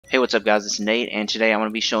Hey, what's up guys, it's Nate, and today I'm going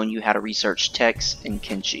to be showing you how to research text in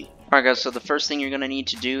Kenshi. Alright guys, so the first thing you're going to need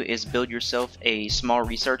to do is build yourself a small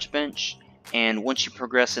research bench, and once you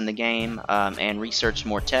progress in the game and research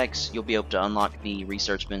more text, you'll be able to unlock the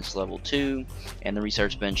research bench level 2 and the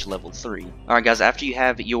research bench level 3. Alright guys, after you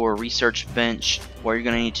have your research bench, what you're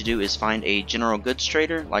going to need to do is find a general goods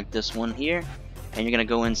trader like this one here, and you're going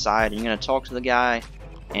to go inside and you're going to talk to the guy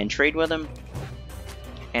and trade with him.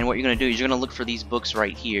 And what you're going to do is you're going to look for these books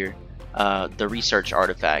right here, the research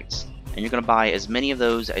artifacts, and you're going to buy as many of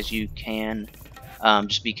those as you can.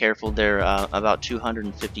 Just be careful, they're about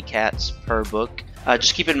 250 cats per book.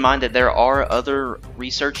 Just keep in mind that there are other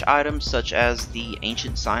research items such as the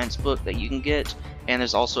ancient science book that you can get, and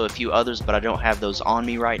there's also a few others, but I don't have those on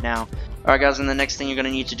me right now. Alright guys, and the next thing you're going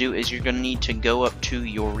to need to do is you're going to need to go up to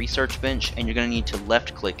your research bench and you're going to need to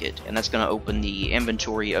left click it, and that's going to open the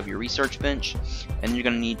inventory of your research bench. And you're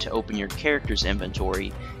going to need to open your character's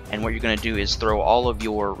inventory, and what you're going to do is throw all of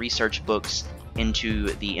your research books into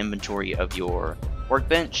the inventory of your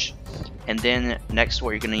workbench. And then next,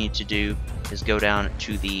 what you're going to need to do is go down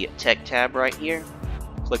to the tech tab right here,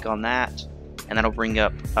 click on that, and that'll bring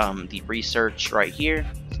up the research right here.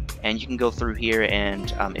 And you can go through here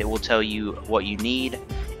and it will tell you what you need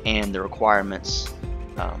and the requirements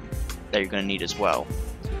that you're going to need as well.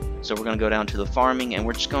 So we're going to go down to the farming, and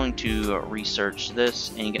we're just going to research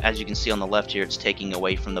this, and as you can see on the left here, it's taking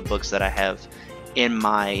away from the books that I have in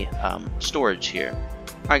my storage here.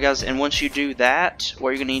 Alright guys, and once you do that, what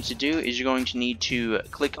you're going to need to do is you're going to need to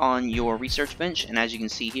click on your research bench, and as you can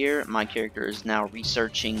see here, my character is now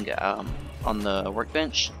researching on the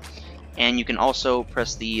workbench. And you can also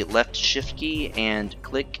press the left shift key and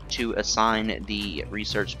click to assign the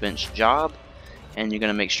research bench job, and you're going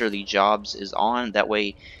to make sure the jobs is on. That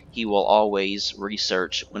way he will always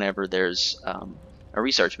research whenever there's a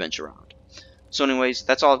research bench around. So anyways,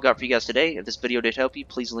 that's all I've got for you guys today. If this video did help you,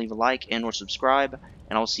 please leave a like and or subscribe,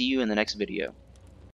 and I'll see you in the next video.